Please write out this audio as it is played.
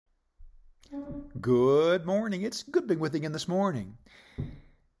Good morning. It's good being with you again this morning.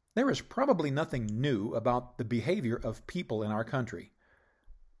 There is probably nothing new about the behavior of people in our country.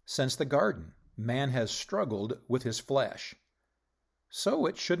 Since the garden, man has struggled with his flesh. So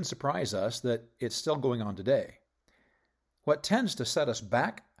it shouldn't surprise us that it's still going on today. What tends to set us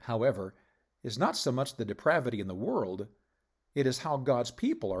back, however, is not so much the depravity in the world, it is how God's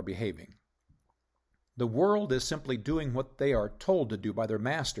people are behaving. The world is simply doing what they are told to do by their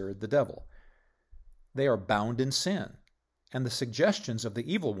master, the devil. They are bound in sin, and the suggestions of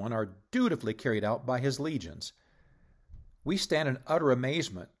the evil one are dutifully carried out by his legions. We stand in utter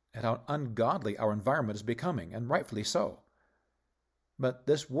amazement at how ungodly our environment is becoming, and rightfully so. But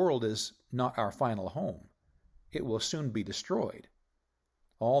this world is not our final home. It will soon be destroyed.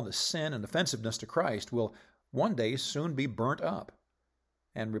 All the sin and offensiveness to Christ will one day soon be burnt up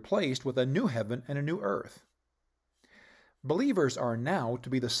and replaced with a new heaven and a new earth. Believers are now to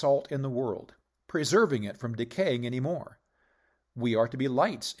be the salt in the world, preserving it from decaying anymore. We are to be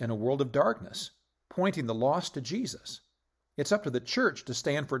lights in a world of darkness, pointing the lost to Jesus. It's up to the church to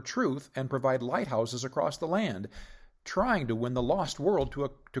stand for truth and provide lighthouses across the land, trying to win the lost world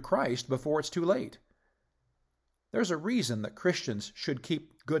to Christ before it's too late. There's a reason that Christians should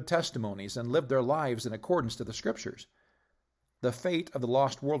keep good testimonies and live their lives in accordance to the Scriptures. The fate of the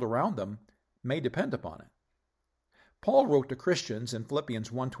lost world around them may depend upon it. Paul wrote to Christians in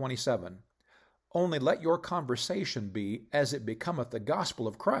Philippians 1:27, "Only let your conversation be as it becometh the gospel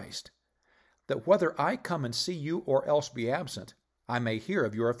of Christ, that whether I come and see you or else be absent, I may hear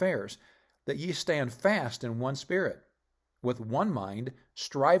of your affairs, that ye stand fast in one spirit, with one mind,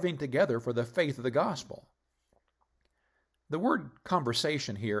 striving together for the faith of the gospel." The word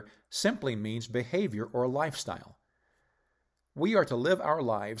conversation here simply means behavior or lifestyle. We are to live our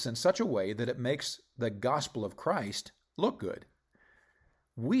lives in such a way that it makes the gospel of Christ look good.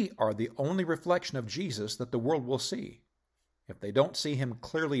 We are the only reflection of Jesus that the world will see. If they don't see him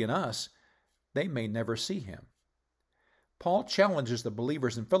clearly in us, they may never see him. Paul challenges the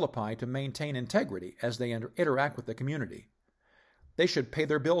believers in Philippi to maintain integrity as they interact with the community. They should pay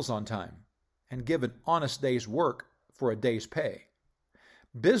their bills on time and give an honest day's work for a day's pay.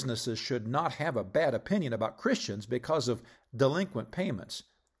 Businesses should not have a bad opinion about Christians because of delinquent payments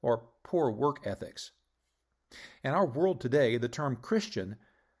or poor work ethics. In our world today, the term Christian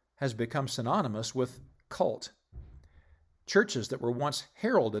has become synonymous with cult. Churches that were once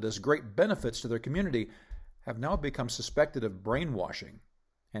heralded as great benefits to their community have now become suspected of brainwashing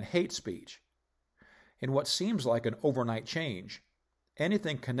and hate speech. In what seems like an overnight change,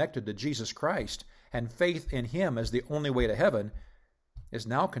 anything connected to Jesus Christ and faith in him as the only way to heaven is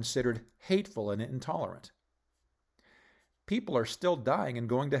now considered hateful and intolerant. People are still dying and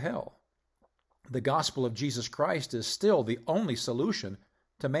going to hell. The gospel of Jesus Christ is still the only solution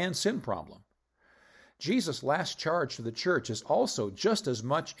to man's sin problem. Jesus' last charge to the church is also just as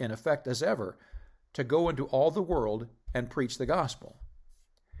much in effect as ever, to go into all the world and preach the gospel.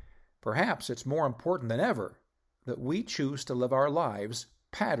 Perhaps it's more important than ever that we choose to live our lives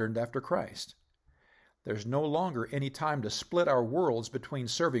patterned after Christ. There's no longer any time to split our worlds between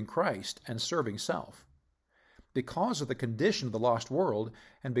serving Christ and serving self. Because of the condition of the lost world,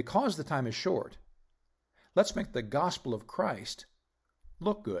 and because the time is short, let's make the gospel of Christ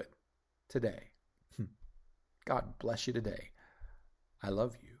look good today. God bless you today. I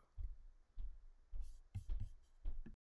love you.